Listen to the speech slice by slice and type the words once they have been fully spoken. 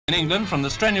in England from the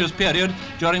strenuous period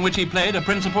during which he played a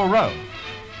principal role.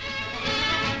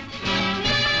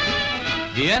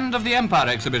 The end of the Empire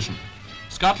Exhibition.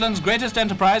 Scotland's greatest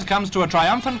enterprise comes to a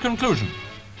triumphant conclusion.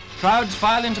 Crowds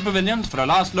file into pavilions for a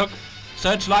last look,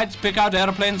 searchlights pick out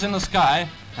aeroplanes in the sky,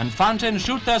 and fountains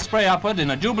shoot their spray upward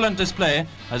in a jubilant display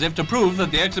as if to prove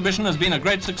that the exhibition has been a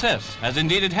great success, as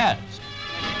indeed it has.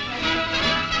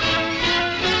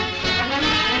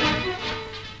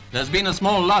 There's been a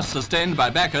small loss sustained by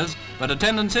backers, but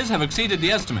attendances have exceeded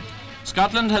the estimate.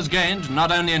 Scotland has gained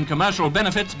not only in commercial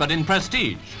benefits but in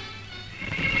prestige.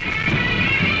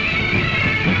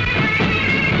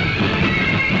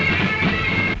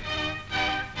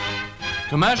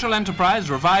 Commercial enterprise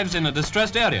revives in a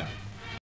distressed area.